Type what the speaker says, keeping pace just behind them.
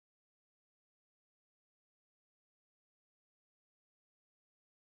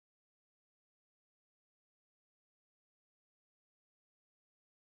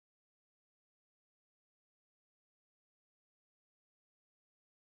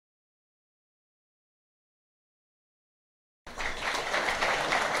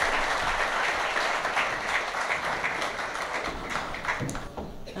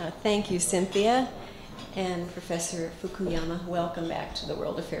Thank you, Cynthia. And Professor Fukuyama, welcome back to the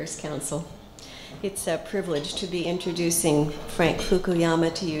World Affairs Council. It's a privilege to be introducing Frank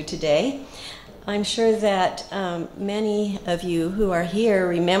Fukuyama to you today. I'm sure that many of you who are here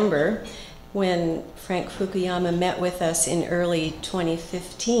remember when Frank Fukuyama met with us in early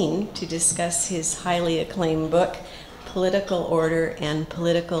 2015 to discuss his highly acclaimed book, Political Order and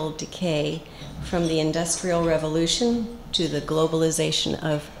Political Decay, From the Industrial Revolution to the Globalization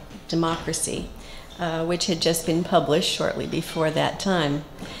of Democracy, which had just been published shortly before that time.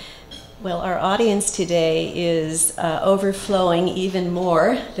 Well, our audience today is overflowing even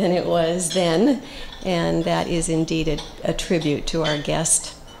more than it was then, and that is indeed a tribute to our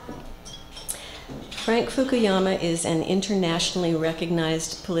guest. Frank Fukuyama is an internationally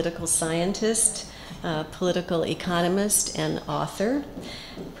recognized political scientist, political economist, and author,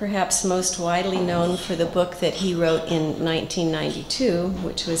 perhaps most widely known for the book that he wrote in 1992,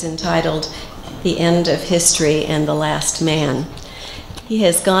 which was entitled The End of History and the Last Man. He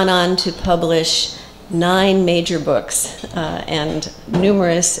has gone on to publish 9 major books and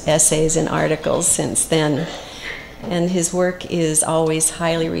numerous essays and articles since then. And his work is always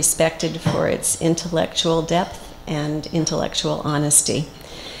highly respected for its intellectual depth and intellectual honesty.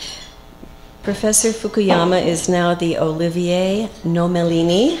 Professor Fukuyama is now the Olivier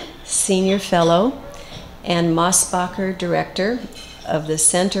Nomellini Senior Fellow and Mosbacher Director of the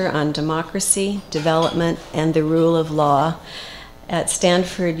Center on Democracy, Development, and the Rule of Law at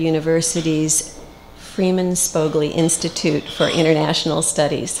Stanford University's Freeman Spogli Institute for International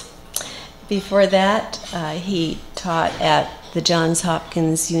Studies. Before that, he taught at the Johns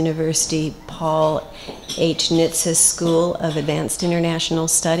Hopkins University Paul H. Nitze School of Advanced International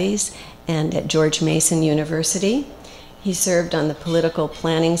Studies and at George Mason University. He served on the political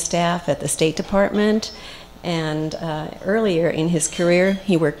planning staff at the State Department, and earlier in his career,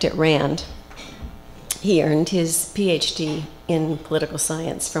 he worked at RAND. He earned his PhD in political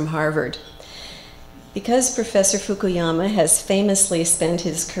science from Harvard. Because Professor Fukuyama has famously spent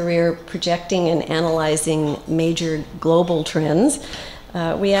his career projecting and analyzing major global trends,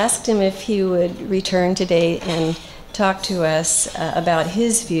 we asked him if he would return today and talk to us about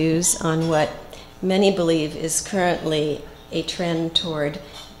his views on what many believe is currently a trend toward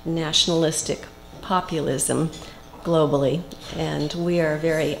nationalistic populism globally. And we are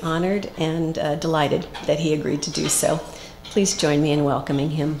very honored and delighted that he agreed to do so. Please join me in welcoming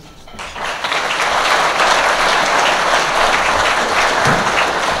him.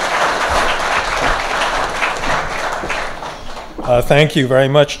 Thank you very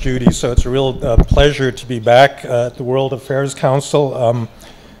much, Judy. So it's a real pleasure to be back at the World Affairs Council.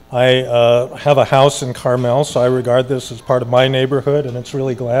 I have a house in Carmel, so I regard this as part of my neighborhood, and I'm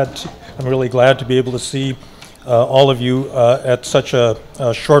really glad to be able to see all of you at such a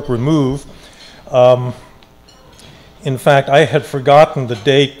short remove. In fact, I had forgotten the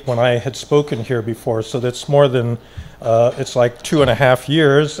date when I had spoken here before, so that's more than, it's like 2.5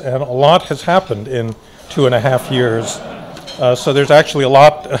 years, and a lot has happened in 2.5 years. So there's actually a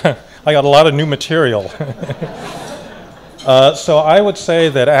lot, I got a lot of new material. So I would say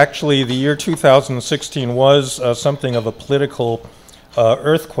that actually the year 2016 was something of a political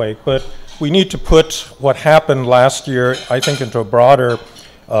earthquake, but we need to put what happened last year, I think, into a broader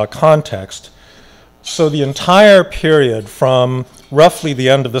context. So the entire period from roughly the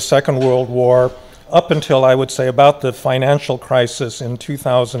end of the Second World War up until, I would say, about the financial crisis in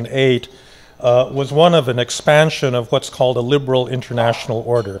 2008 was one of an expansion of what's called a liberal international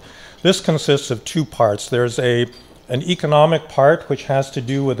order. This consists of 2 parts. There's an economic part, which has to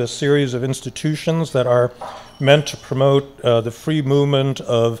do with a series of institutions that are meant to promote the free movement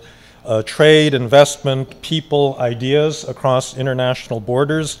of trade, investment, people, ideas across international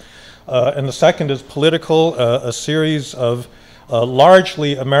borders. And the second is political, a series of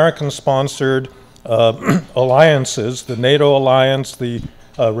largely American-sponsored alliances, the NATO alliance, the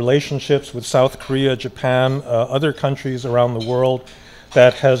relationships with South Korea, Japan, other countries around the world,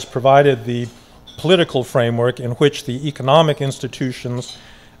 that has provided the political framework in which the economic institutions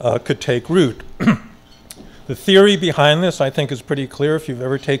could take root. The theory behind this, I think, is pretty clear. If you've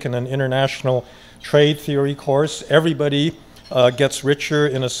ever taken an international trade theory course, everybody gets richer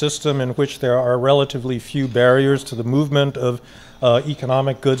in a system in which there are relatively few barriers to the movement of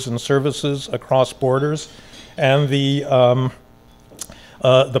economic goods and services across borders. And the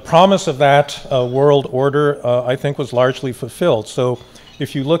promise of that world order, I think, was largely fulfilled. So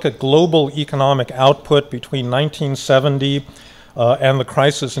if you look at global economic output between 1970 and the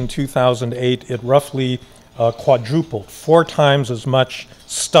crisis in 2008, it roughly quadrupled. 4 times as much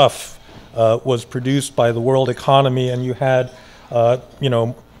stuff was produced by the world economy, and you had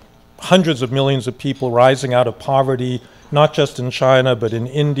hundreds of millions of people rising out of poverty, not just in China, but in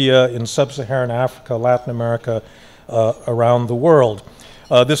India, in sub-Saharan Africa, Latin America, around the world.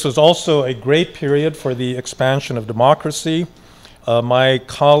 This was also a great period for the expansion of democracy. My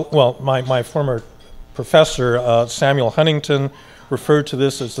former professor, Samuel Huntington, referred to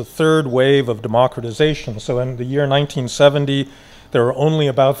this as the third wave of democratization. So in the year 1970, there were only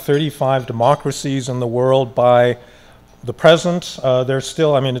about 35 democracies in the world. By the present, there's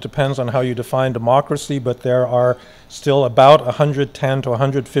still, I mean, it depends on how you define democracy, but there are still about 110 to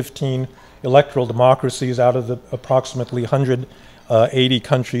 115 electoral democracies out of the approximately 180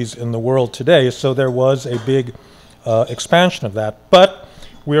 countries in the world today. So there was a big expansion of that. But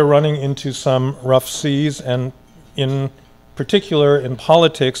we're running into some rough seas, and in particular in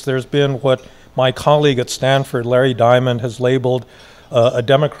politics, there's been what my colleague at Stanford, Larry Diamond, has labeled a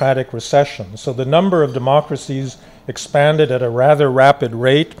democratic recession. So the number of democracies expanded at a rather rapid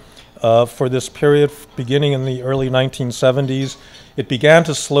rate for this period, beginning in the early 1970s. It began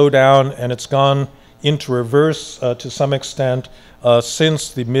to slow down, and it's gone into reverse to some extent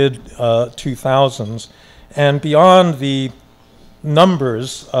since the mid-2000s. And beyond the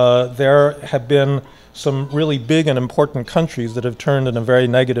numbers, there have been some really big and important countries that have turned in a very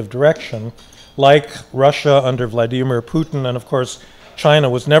negative direction, like Russia under Vladimir Putin, and of course China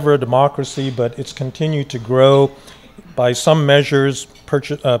was never a democracy, but it's continued to grow. By some measures,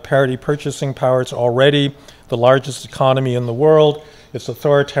 parity purchasing power, it's already the largest economy in the world. It's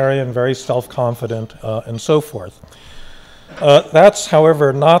authoritarian, very self-confident, and so forth. That's,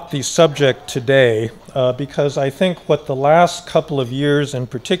 however, not the subject today, because I think what the last couple of years in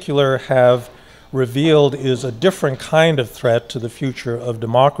particular have revealed is a different kind of threat to the future of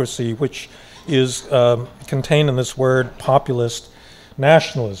democracy, which is contained in this word populist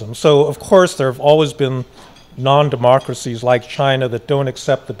nationalism. So, of course, there have always been non-democracies like China that don't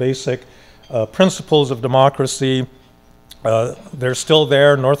accept the basic principles of democracy. They're still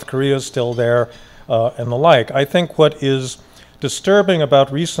there. North Korea is still there, and the like. I think what is disturbing about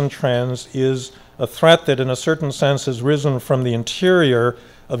recent trends is a threat that in a certain sense has risen from the interior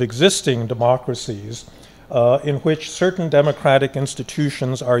of existing democracies, in which certain democratic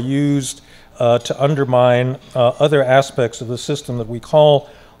institutions are used to undermine other aspects of the system that we call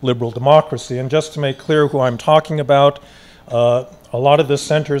liberal democracy. And just to make clear who I'm talking about, a lot of this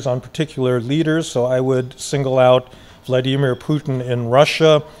centers on particular leaders, so I would single out Vladimir Putin in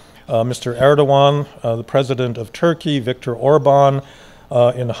Russia, Mr. Erdogan, the president of Turkey, Viktor Orban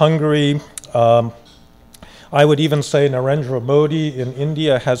in Hungary. I would even say Narendra Modi in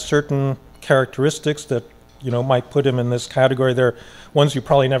India has certain characteristics that might put him in this category. There are ones you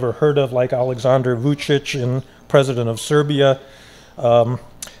probably never heard of, like Alexander Vučić, president of Serbia.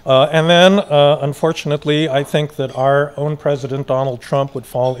 And then, unfortunately, I think that our own president, Donald Trump, would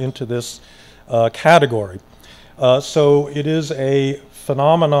fall into this category. So it is a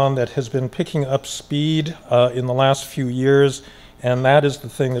phenomenon that has been picking up speed in the last few years, and that is the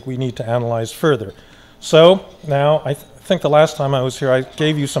thing that we need to analyze further. So now, I think the last time I was here, I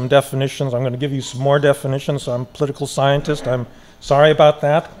gave you some definitions. I'm going to give you some more definitions. I'm a political scientist. I'm sorry about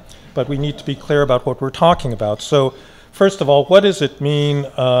that, but we need to be clear about what we're talking about. So first of all, what does it mean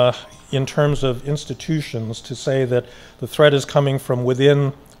in terms of institutions to say that the threat is coming from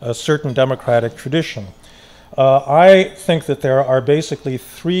within a certain democratic tradition? I think that there are basically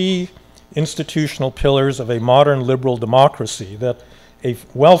three institutional pillars of a modern liberal democracy that a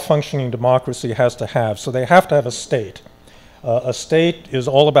well-functioning democracy has to have. So they have to have a state. A state is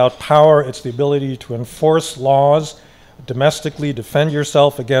all about power. It's the ability to enforce laws domestically, defend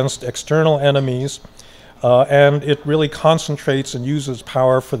yourself against external enemies, and it really concentrates and uses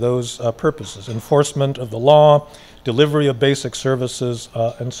power for those purposes: enforcement of the law, delivery of basic services,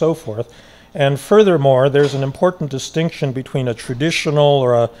 and so forth. And furthermore, there's an important distinction between a traditional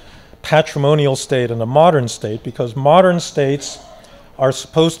or a patrimonial state and a modern state, because modern states are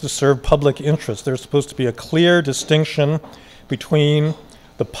supposed to serve public interest. There's supposed to be a clear distinction between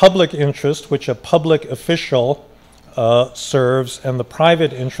the public interest, which a public official serves, and the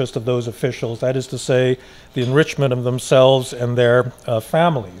private interest of those officials, that is to say, the enrichment of themselves and their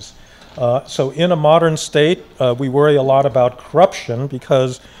families. So in a modern state, we worry a lot about corruption,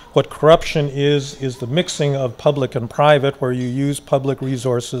 because what corruption is the mixing of public and private, where you use public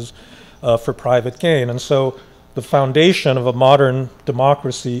resources for private gain. And so the foundation of a modern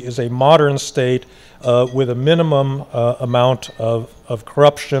democracy is a modern state with a minimum amount of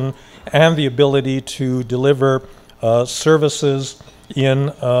corruption and the ability to deliver services in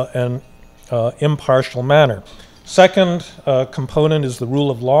an impartial manner. Second component is the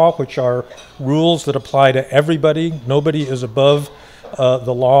rule of law, which are rules that apply to everybody. Nobody is above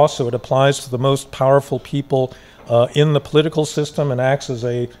the law, so it applies to the most powerful people in the political system and acts as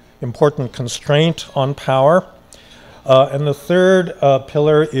an important constraint on power. And the third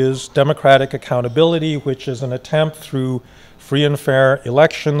pillar is democratic accountability, which is an attempt through free and fair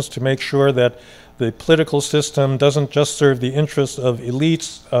elections to make sure that the political system doesn't just serve the interests of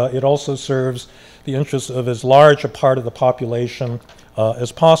elites, it also serves the interests of as large a part of the population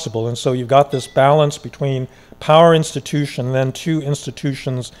as possible. And so you've got this balance between power institution and then two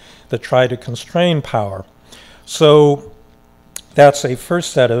institutions that try to constrain power. So that's a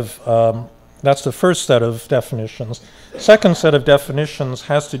first set of that's the first set of definitions. Second set of definitions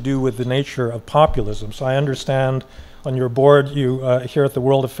has to do with the nature of populism. So I understand on your board, you here at the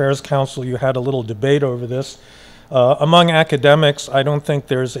World Affairs Council, you had a little debate over this. Among academics, I don't think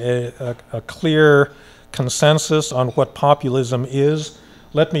there's a clear consensus on what populism is.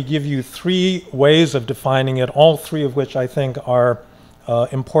 Let me give you three ways of defining it, all three of which I think are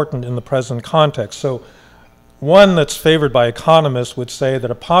important in the present context. So one that's favored by economists would say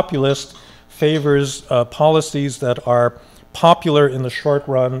that a populist favors policies that are popular in the short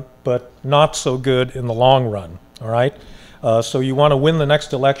run, but not so good in the long run, all right? So you want to win the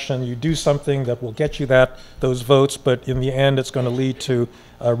next election, you do something that will get you those votes, but in the end it's going to lead to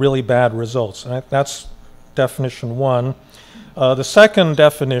really bad results. And that's definition one. The second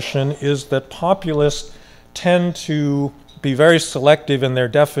definition is that populists tend to be very selective in their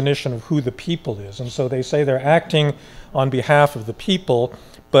definition of who the people is. And so they say they're acting on behalf of the people,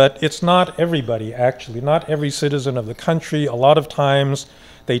 but it's not everybody, actually, not every citizen of the country. A lot of times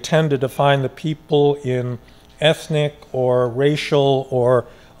they tend to define the people in ethnic or racial or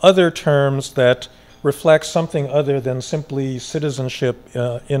other terms that reflect something other than simply citizenship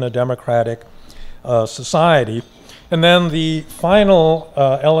in a democratic society. And then the final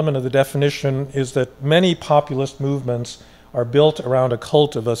element of the definition is that many populist movements are built around a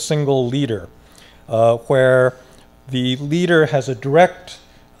cult of a single leader, where the leader has a direct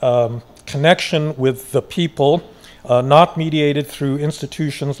connection with the people, not mediated through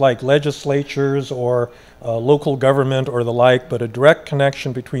institutions like legislatures or local government or the like, but a direct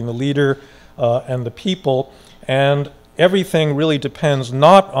connection between the leader and the people. And everything really depends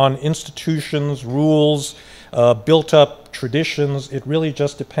not on institutions, rules, built-up traditions. It really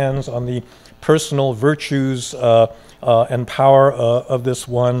just depends on the personal virtues and power of this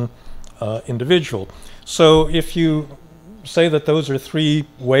one individual. So if you say that those are three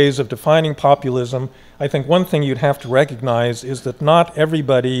ways of defining populism, I think one thing you'd have to recognize is that not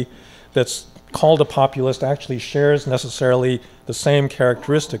everybody that's called a populist actually shares necessarily the same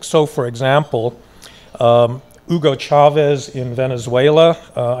characteristics. So, for example, Hugo Chavez in Venezuela,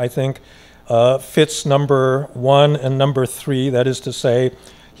 I think, fits number one and number three. That is to say,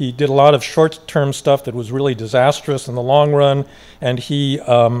 he did a lot of short-term stuff that was really disastrous in the long run, and he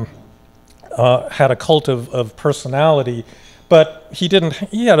had a cult of personality, but he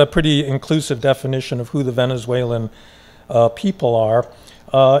had a pretty inclusive definition of who the Venezuelan people are.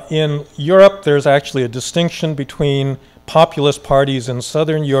 In Europe, there's actually a distinction between populist parties in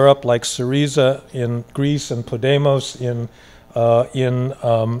Southern Europe, like Syriza in Greece and Podemos in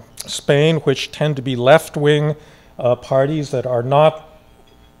Spain, which tend to be left-wing parties that are not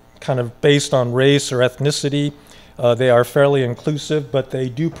kind of based on race or ethnicity. They are fairly inclusive, but they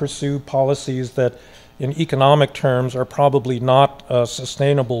do pursue policies that in economic terms are probably not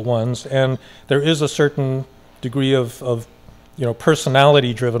sustainable ones. And there is a certain degree of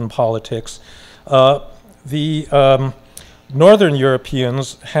personality-driven politics. The Northern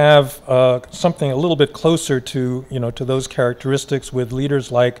Europeans have something a little bit closer to those characteristics, with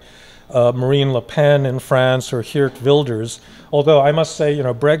leaders like Marine Le Pen in France or Geert Wilders. Although I must say,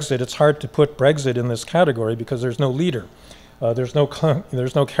 Brexit, it's hard to put Brexit in this category because there's no leader. There's no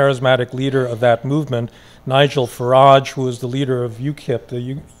charismatic leader of that movement. Nigel Farage, who was the leader of UKIP,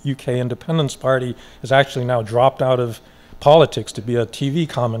 the UK Independence Party, has actually now dropped out of politics to be a TV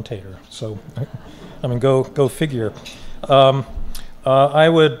commentator. So, I mean, go figure. I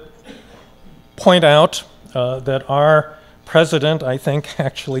would point out that our president, I think,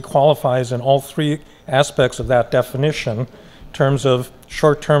 actually qualifies in all three aspects of that definition in terms of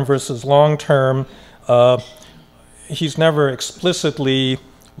short-term versus long-term. He's never explicitly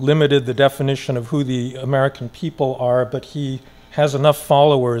limited the definition of who the American people are, but he has enough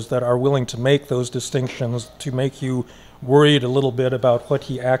followers that are willing to make those distinctions to make you worried a little bit about what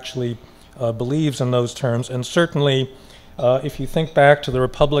he actually believes in those terms. And certainly, if you think back to the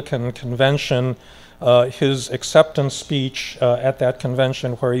Republican convention, his acceptance speech at that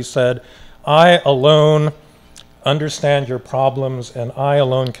convention, where he said, "I alone understand your problems and I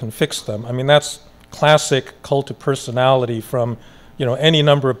alone can fix them." I mean, that's classic cult of personality from any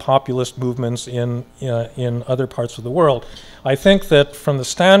number of populist movements in other parts of the world. I think that from the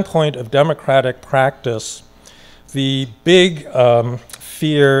standpoint of democratic practice, the big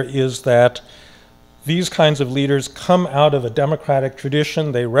fear is that these kinds of leaders come out of a democratic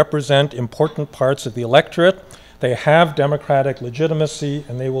tradition. They represent important parts of the electorate. They have democratic legitimacy,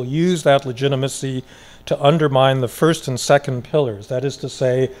 and they will use that legitimacy to undermine the first and second pillars. That is to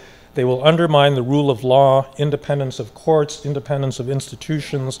say, they will undermine the rule of law, independence of courts, independence of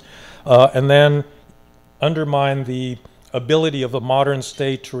institutions, and then undermine the ability of a modern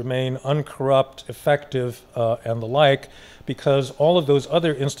state to remain uncorrupt, effective, and the like, because all of those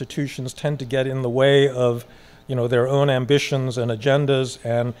other institutions tend to get in the way of their own ambitions and agendas,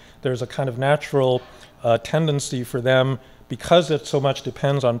 and there's a kind of natural tendency for them, because it so much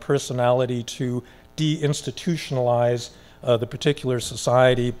depends on personality, to deinstitutionalize the particular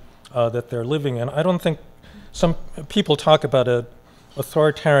society that they're living in. I don't think, some people talk about an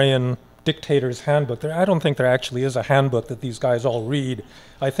authoritarian dictator's handbook. I don't think there actually is a handbook that these guys all read.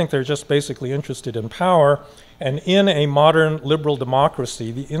 I think they're just basically interested in power. And in a modern liberal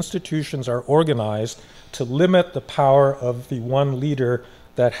democracy, the institutions are organized to limit the power of the one leader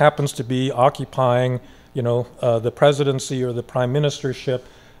that happens to be occupying, the presidency or the prime ministership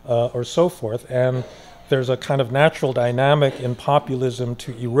or so forth. And there's a kind of natural dynamic in populism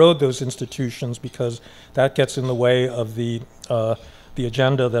to erode those institutions, because that gets in the way of the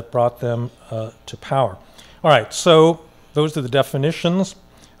agenda that brought them to power. All right, so those are the definitions.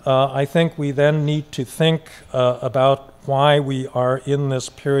 I think we then need to think about why we are in this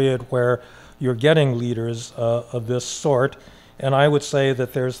period where you're getting leaders of this sort. And I would say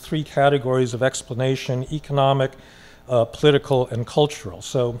that there's three categories of explanation: economic, political, and cultural.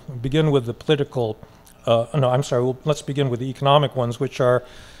 So begin with the political, let's begin with the economic ones, which are,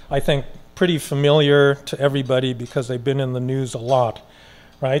 I think, pretty familiar to everybody because they've been in the news a lot,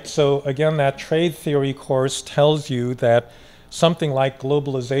 right? So again, that trade theory course tells you that something like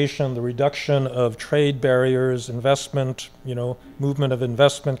globalization, the reduction of trade barriers, investment, movement of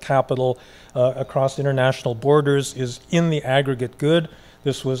investment capital across international borders is in the aggregate good.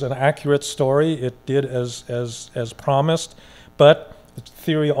 This was an accurate story. It did as promised, but the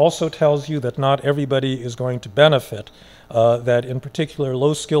theory also tells you that not everybody is going to benefit, that in particular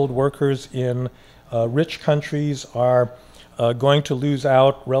low-skilled workers in rich countries are going to lose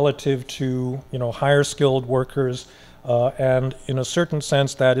out relative to higher-skilled workers. And in a certain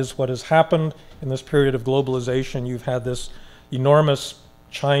sense, that is what has happened in this period of globalization. You've had this enormous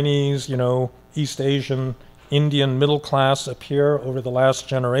Chinese, East Asian, Indian middle class appear over the last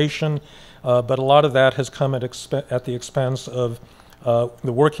generation, but a lot of that has come at the expense of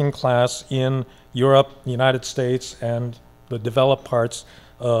the working class in Europe, the United States, and the developed parts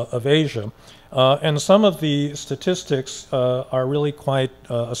of Asia. And some of the statistics are really quite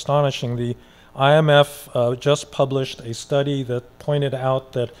astonishing. The IMF just published a study that pointed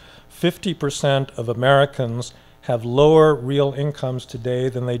out that 50% of Americans have lower real incomes today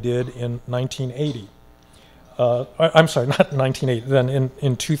than they did in 1980. I'm sorry, not 1980, than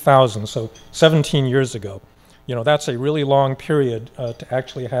in 2000, so 17 years ago. That's a really long period to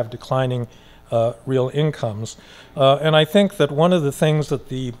actually have declining real incomes. And I think that one of the things that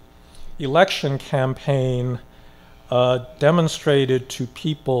the election campaign demonstrated to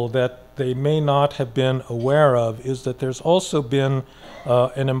people that they may not have been aware of is that there's also been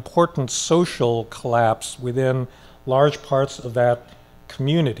an important social collapse within large parts of that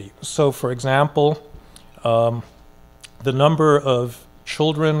community. So, for example, the number of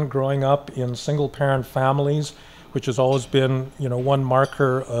children growing up in single-parent families, which has always been, one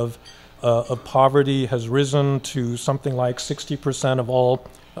marker of poverty, has risen to something like 60% of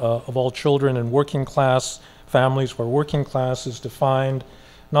all children in working-class families, where working class is defined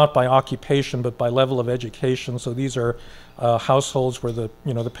not by occupation but by level of education. So these are households where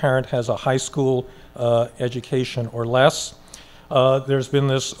the parent has a high school education or less. There's been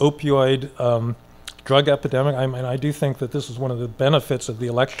this opioid drug epidemic. I do think that this is one of the benefits of the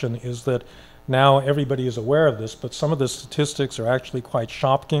election, is that now everybody is aware of this, but some of the statistics are actually quite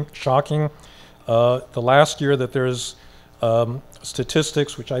shocking. The last year that there's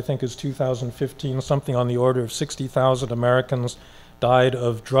statistics, which I think is 2015, something on the order of 60,000 Americans died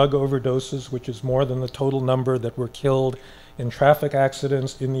of drug overdoses, which is more than the total number that were killed in traffic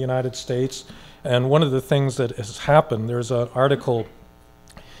accidents in the United States. And one of the things that has happened, there's an article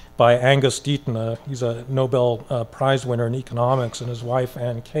by Angus Deaton, he's a Nobel Prize winner in economics, and his wife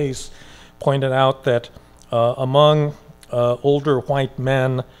Ann Case pointed out that among older white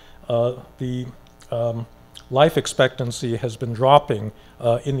men, the life expectancy has been dropping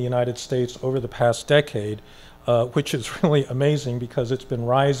in the United States over the past decade. which is really amazing because it's been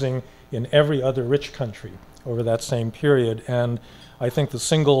rising in every other rich country over that same period. And I think the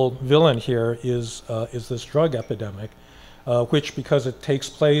single villain here is this drug epidemic, which, because it takes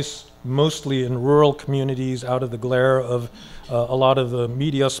place mostly in rural communities out of the glare of a lot of the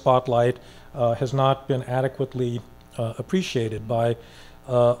media spotlight, has not been adequately appreciated by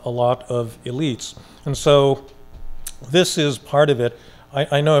a lot of elites. And so this is part of it.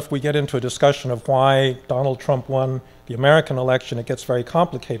 I know if we get into a discussion of why Donald Trump won the American election, it gets very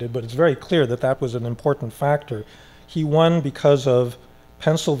complicated, but it's very clear that that was an important factor. He won because of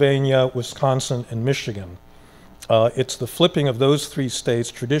Pennsylvania, Wisconsin, and Michigan. It's the flipping of those three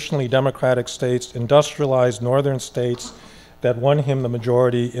states, traditionally Democratic states, industrialized northern states, that won him the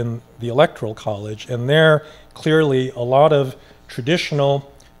majority in the Electoral College. And there, clearly, a lot of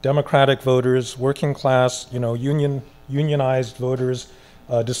traditional Democratic voters, working class, unionized voters,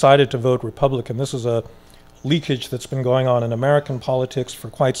 decided to vote Republican. This is a leakage that's been going on in American politics for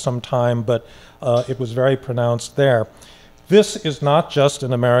quite some time, but it was very pronounced there. This is not just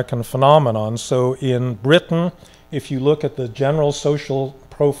an American phenomenon. So in Britain, if you look at the general social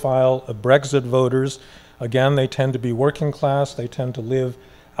profile of Brexit voters, again, they tend to be working class. They tend to live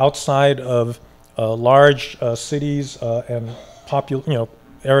outside of large cities and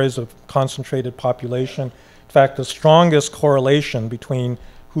areas of concentrated population. In fact, the strongest correlation between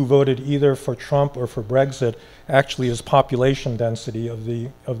who voted either for Trump or for Brexit actually is population density of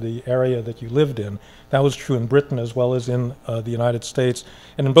the area that you lived in. That was true in Britain as well as in the United States.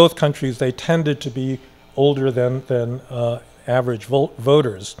 And in both countries, they tended to be older than average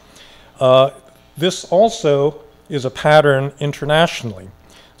voters. This also is a pattern internationally.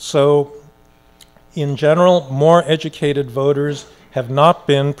 So in general, more educated voters have not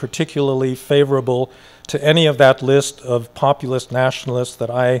been particularly favorable to any of that list of populist nationalists that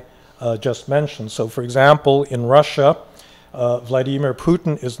I just mentioned. So for example, in Russia, Vladimir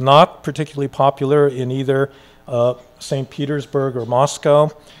Putin is not particularly popular in either St. Petersburg or Moscow.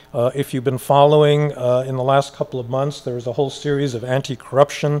 If you've been following in the last couple of months, there was a whole series of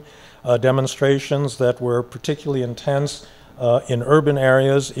anti-corruption demonstrations that were particularly intense in urban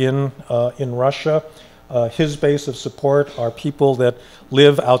areas in Russia. His base of support are people that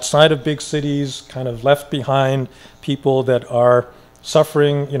live outside of big cities, kind of left behind, people that are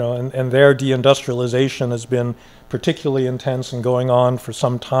suffering, and their deindustrialization has been particularly intense and going on for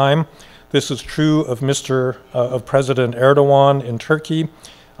some time. This is true of President Erdogan in Turkey.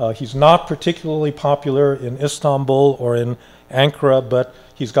 He's not particularly popular in Istanbul or in Ankara, but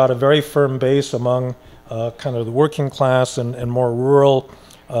he's got a very firm base among kind of the working class and more rural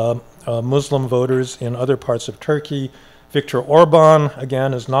Muslim voters in other parts of Turkey. Viktor Orban,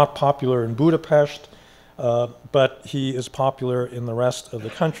 again, is not popular in Budapest, but he is popular in the rest of the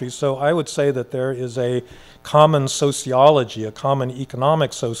country. So I would say that there is a common sociology, a common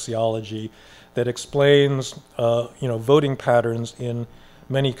economic sociology that explains, voting patterns in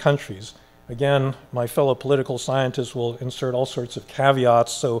many countries. Again, my fellow political scientists will insert all sorts of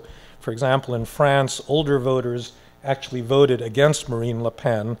caveats. So, for example, in France, older voters actually voted against Marine Le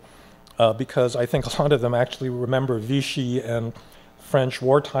Pen because I think a lot of them actually remember Vichy and French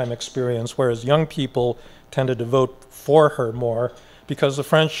wartime experience, whereas young people tended to vote for her more because the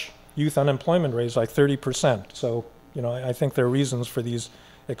French youth unemployment rate is like 30%. So, I think there are reasons for these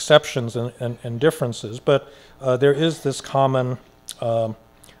exceptions and differences, but there is this common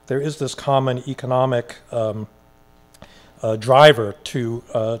economic driver to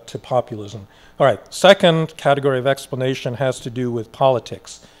populism. All right, second category of explanation has to do with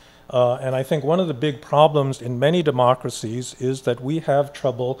politics. And I think one of the big problems in many democracies is that we have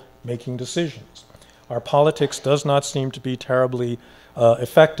trouble making decisions. Our politics does not seem to be terribly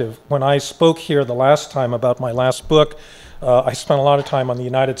effective. When I spoke here the last time about my last book, I spent a lot of time on the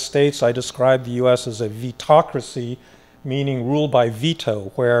United States. I described the US as a vetocracy, meaning ruled by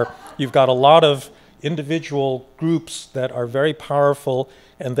veto, where you've got a lot of individual groups that are very powerful,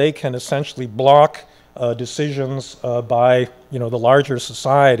 and they can essentially block decisions by the larger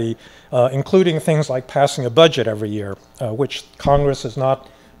society, including things like passing a budget every year, which Congress has not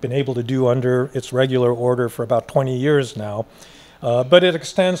been able to do under its regular order for about 20 years now. But it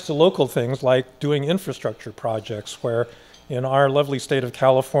extends to local things like doing infrastructure projects, where in our lovely state of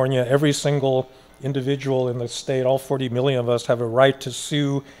California, every single individual in the state, all 40 million of us, have a right to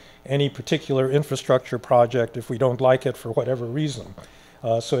sue any particular infrastructure project if we don't like it for whatever reason.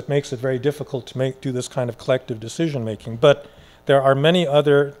 So it makes it very difficult to do this kind of collective decision making. But there are many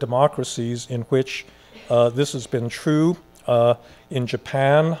other democracies in which this has been true. In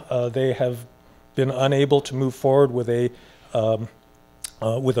Japan, they have been unable to move forward with a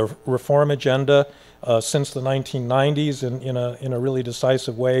with a reform agenda since the 1990s in a really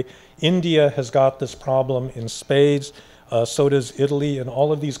decisive way. India has got this problem in spades. So does Italy. In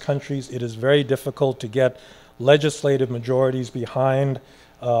all of these countries, it is very difficult to get legislative majorities behind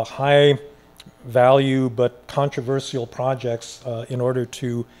high value but controversial projects in order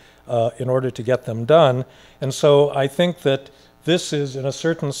to get them done. And so I think that this is, in a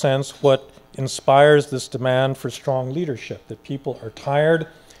certain sense, what inspires this demand for strong leadership, that people are tired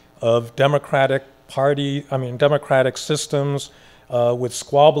of democratic systems with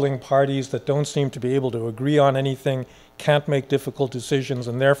squabbling parties that don't seem to be able to agree on anything, can't make difficult decisions,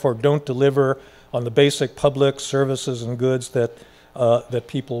 and therefore don't deliver on the basic public services and goods that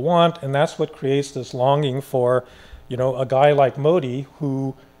people want. And that's what creates this longing for, a guy like Modi,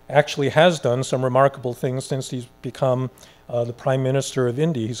 who actually has done some remarkable things since he's become the Prime Minister of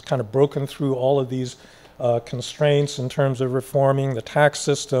India. He's kind of broken through all of these constraints in terms of reforming the tax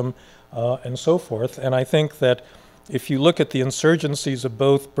system and so forth. And I think that if you look at the insurgencies of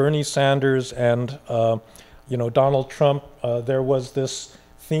both Bernie Sanders and Donald Trump, there was this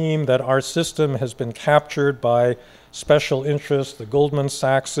theme that our system has been captured by special interests, the Goldman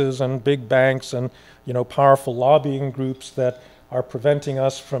Sachses and big banks and powerful lobbying groups that are preventing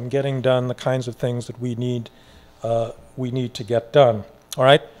us from getting done the kinds of things that we need to get done. All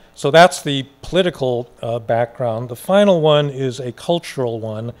right, so that's the political background. The final one is a cultural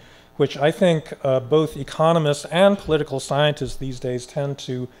one, which I think both economists and political scientists these days tend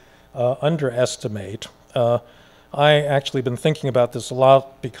to underestimate. I actually been thinking about this a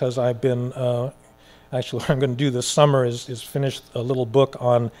lot because I've been, actually what I'm going to do this summer is finish a little book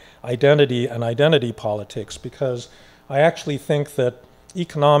on identity and identity politics, because I actually think that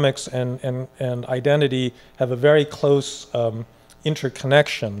economics and identity have a very close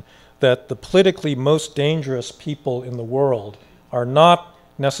interconnection, that the politically most dangerous people in the world are not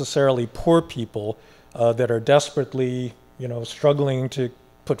necessarily poor people that are desperately, struggling to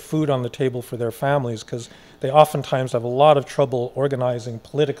put food on the table for their families, because they oftentimes have a lot of trouble organizing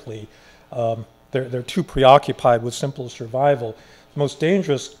politically. They're too preoccupied with simple survival. The most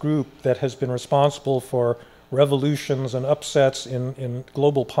dangerous group that has been responsible for revolutions and upsets in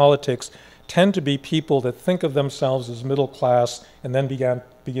global politics tend to be people that think of themselves as middle class and then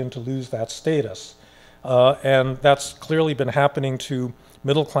begin to lose that status. And that's clearly been happening to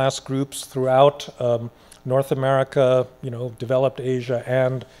middle class groups throughout North America, developed Asia,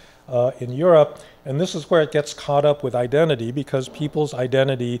 and in Europe. And this is where it gets caught up with identity, because people's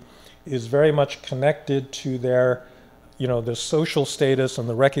identity is very much connected to their, the social status and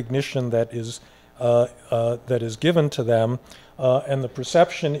the recognition that is given to them. And the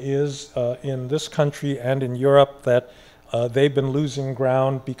perception is in this country and in Europe that they've been losing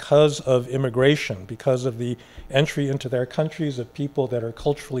ground because of immigration, because of the entry into their countries of people that are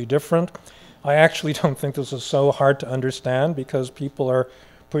culturally different. I actually don't think this is so hard to understand, because people are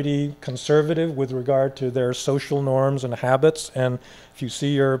pretty conservative with regard to their social norms and habits. And if you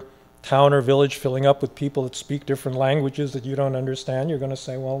see your town or village filling up with people that speak different languages that you don't understand, you're going to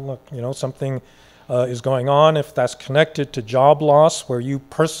say, well, look, something is going on. If that's connected to job loss, where you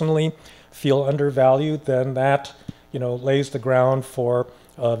personally feel undervalued, then that, lays the ground for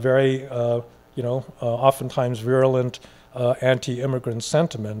very, oftentimes virulent anti-immigrant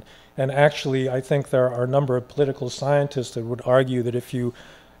sentiment. And actually, I think there are a number of political scientists that would argue that if you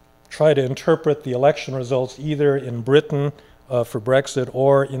try to interpret the election results either in Britain for Brexit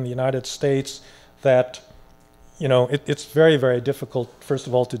or in the United States, that it's very, very difficult, first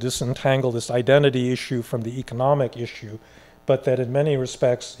of all, to disentangle this identity issue from the economic issue, but that in many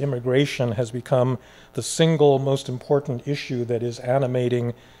respects, immigration has become the single most important issue that is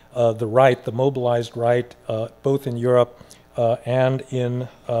animating the right, the mobilized right, both in Europe and in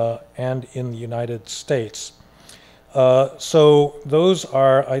the United States. So those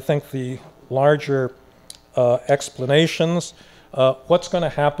are, I think, the larger explanations. What's going to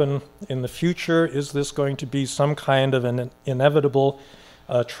happen in the future? Is this going to be some kind of an inevitable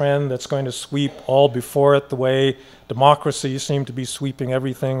trend that's going to sweep all before it, the way democracy seemed to be sweeping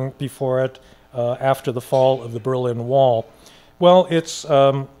everything before it after the fall of the Berlin Wall? Well, it's,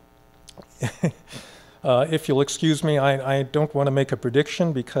 if you'll excuse me, I don't want to make a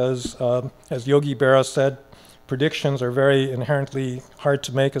prediction, because as Yogi Berra said, predictions are very inherently hard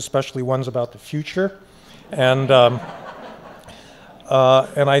to make, especially ones about the future. And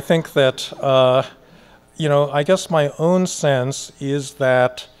I think that, I guess my own sense is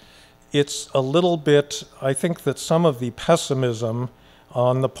that it's a little bit, I think that some of the pessimism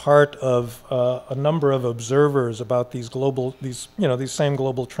on the part of a number of observers about these same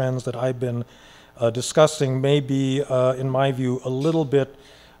global trends that I've been discussing may be, in my view, a little bit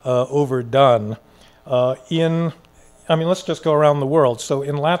overdone. Let's just go around the world. So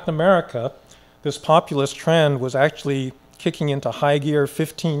in Latin America, this populist trend was actually kicking into high gear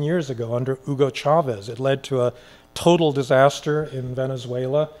 15 years ago under Hugo Chavez. It led to a total disaster in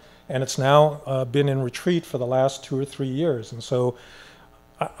Venezuela, and it's now been in retreat for the last 2 or 3 years. And so,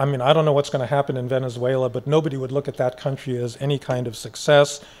 I don't know what's going to happen in Venezuela, but nobody would look at that country as any kind of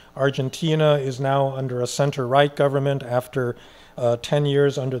success. Argentina is now under a center-right government after 10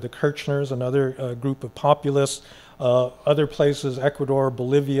 years under the Kirchners, another group of populists. Other places, Ecuador,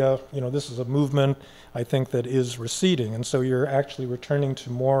 Bolivia, this is a movement, I think, that is receding. And so you're actually returning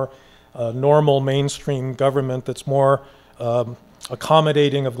to more normal mainstream government that's more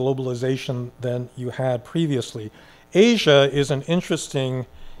accommodating of globalization than you had previously. Asia is an interesting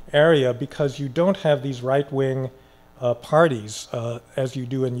area because you don't have these right-wing parties as you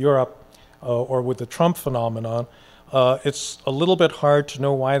do in Europe or with the Trump phenomenon. It's a little bit hard to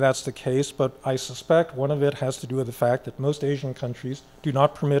know why that's the case, but I suspect one of it has to do with the fact that most Asian countries do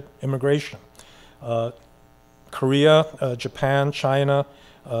not permit immigration. Korea, Japan, China,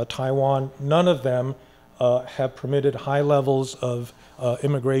 Taiwan, none of them have permitted high levels of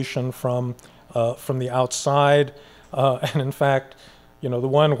immigration from the outside. And in fact, the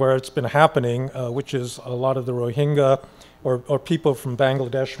one where it's been happening, which is a lot of the Rohingya or people from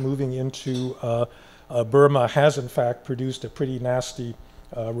Bangladesh moving into Burma, has in fact produced a pretty nasty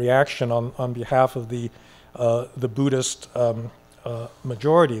reaction on behalf of the Buddhist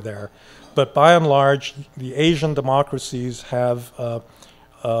majority there. But by and large, the Asian democracies have,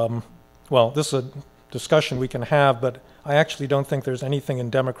 well, this is a discussion we can have, but I actually don't think there's anything in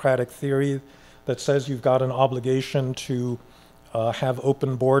democratic theory that says you've got an obligation to have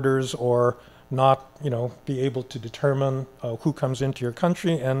open borders or not, be able to determine who comes into your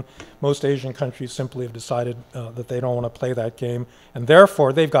country. And most Asian countries simply have decided that they don't want to play that game. And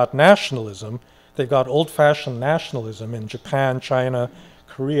therefore, they've got nationalism. They've got old-fashioned nationalism in Japan, China,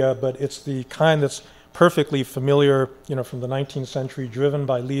 Korea, but it's the kind that's perfectly familiar, from the 19th century, driven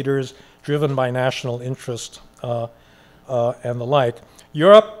by leaders, driven by national interest, and the like.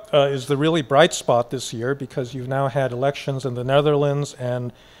 Europe is the really bright spot this year because you've now had elections in the Netherlands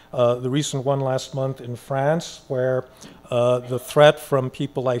and the recent one last month in France, where the threat from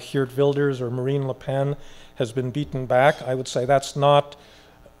people like Geert Wilders or Marine Le Pen has been beaten back. I would say that's not,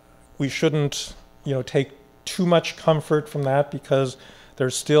 we shouldn't, take too much comfort from that because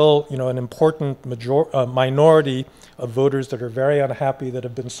there's still, an important minority of voters that are very unhappy, that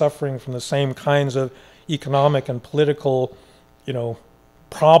have been suffering from the same kinds of economic and political,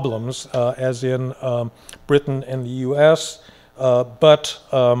 problems as in Britain and the U.S. But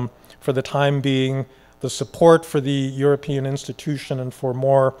for the time being, the support for the European institution and for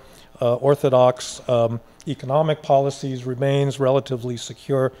more orthodox economic policies remains relatively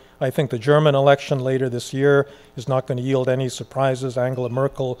secure. I think the German election later this year is not going to yield any surprises. Angela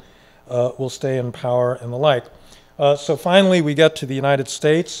Merkel will stay in power and the like. So finally, we get to the United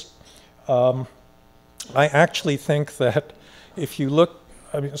States. I actually think that if you look,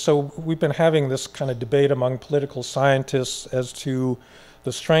 so we've been having this kind of debate among political scientists as to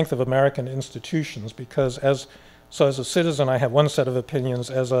the strength of American institutions, because as a citizen, I have one set of opinions.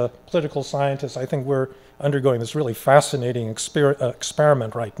 As a political scientist, I think we're undergoing this really fascinating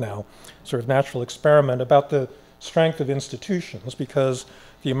experiment right now, sort of natural experiment about the strength of institutions, because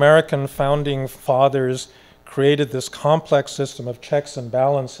the American founding fathers created this complex system of checks and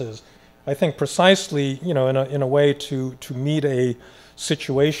balances, I think precisely, in a way to meet a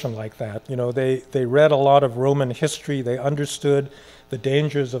situation like that. They read a lot of Roman history. They understood the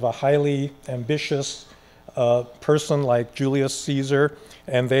dangers of a highly ambitious person like Julius Caesar,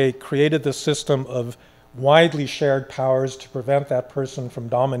 and they created this system of widely shared powers to prevent that person from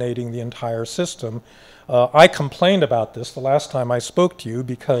dominating the entire system. I complained about this the last time I spoke to you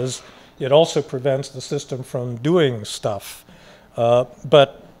because it also prevents the system from doing stuff.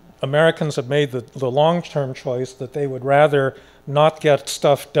 But Americans have made the long-term choice that they would rather not get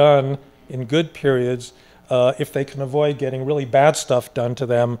stuff done in good periods if they can avoid getting really bad stuff done to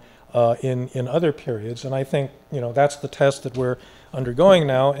them in other periods. And I think, that's the test that we're undergoing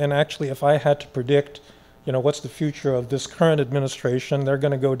now. And actually, if I had to predict, what's the future of this current administration, they're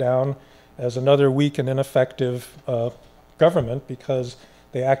going to go down as another weak and ineffective government because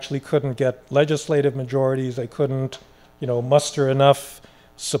they actually couldn't get legislative majorities. They couldn't, muster enough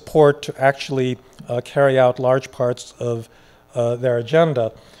support to actually carry out large parts of their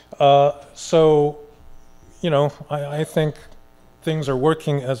agenda. So, I think things are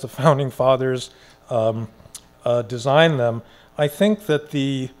working as the founding fathers designed them. I think that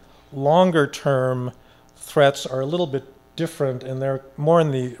the longer-term threats are a little bit different, and they're more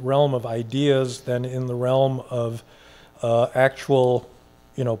in the realm of ideas than in the realm of actual,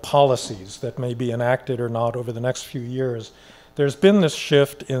 policies that may be enacted or not over the next few years. There's been this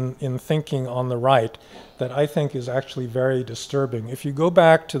shift in thinking on the right that I think is actually very disturbing. If you go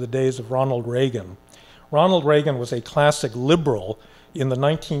back to the days of Ronald Reagan was a classic liberal in the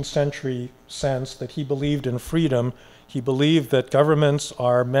 19th century sense that he believed in freedom. He believed that governments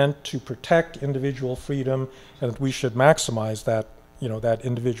are meant to protect individual freedom and that we should maximize that, that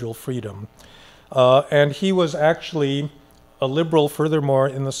individual freedom. And he was actually a liberal, furthermore,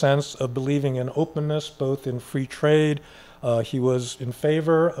 in the sense of believing in openness, both in free trade. He was in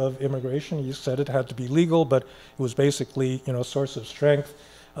favor of immigration. He said it had to be legal, but it was basically, a source of strength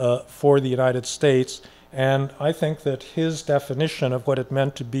for the United States. And I think that his definition of what it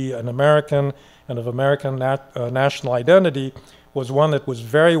meant to be an American and of American national identity was one that was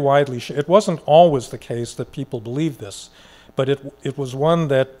very widely shared. It wasn't always the case that people believed this, but it was one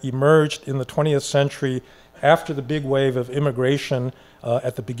that emerged in the 20th century after the big wave of immigration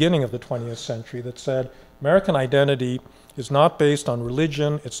at the beginning of the 20th century that said American identity is not based on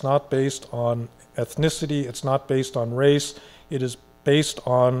religion, it's not based on ethnicity, it's not based on race, it is based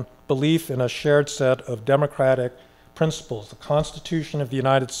on belief in a shared set of democratic principles, the Constitution of the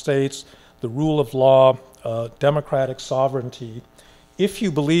United States, the rule of law, democratic sovereignty. If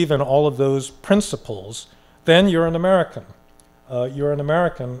you believe in all of those principles, then you're an American. You're an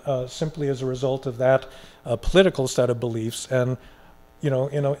American simply as a result of that political set of beliefs. And,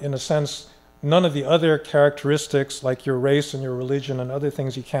 in a sense, none of the other characteristics like your race and your religion and other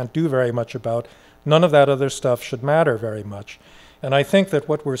things you can't do very much about, none of that other stuff should matter very much. And I think that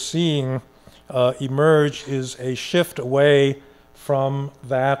what we're seeing emerge is a shift away from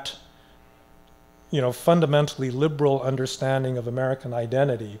that, fundamentally liberal understanding of American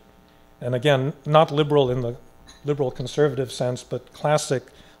identity. And again, not liberal in the liberal conservative sense, but classic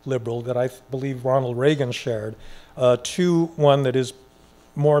liberal that I believe Ronald Reagan shared, to one that is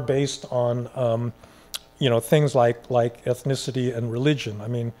more based on, things like ethnicity and religion. I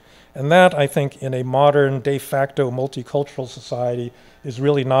mean, and that, I think, in a modern de facto multicultural society is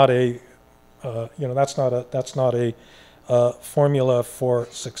really not a, that's not a formula for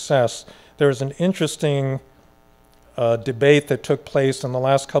success. There's an interesting debate that took place in the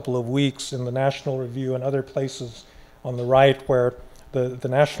last couple of weeks in the National Review and other places on the right where the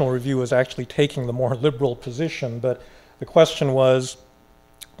National Review was actually taking the more liberal position. But the question was,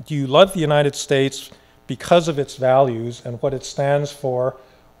 do you love the United States because of its values and what it stands for,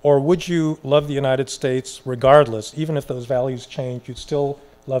 or would you love the United States regardless? Even if those values change, you'd still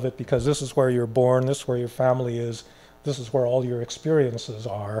love it because this is where you're born, this is where your family is, this is where all your experiences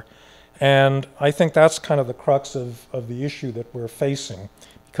are. And I think that's kind of the crux of the issue that we're facing,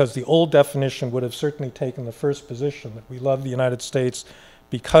 because the old definition would have certainly taken the first position, that we love the United States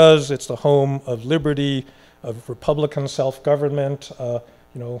because it's the home of liberty, of Republican self-government,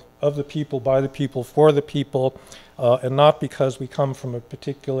 of the people, by the people, for the people, and not because we come from a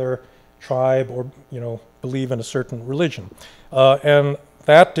particular tribe or, believe in a certain religion. And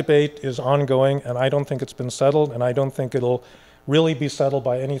that debate is ongoing, and I don't think it's been settled, and I don't think it'll really be settled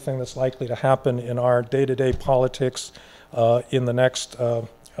by anything that's likely to happen in our day-to-day politics in the next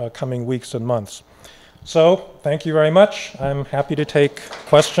coming weeks and months. So, thank you very much. I'm happy to take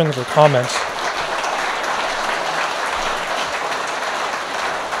questions or comments.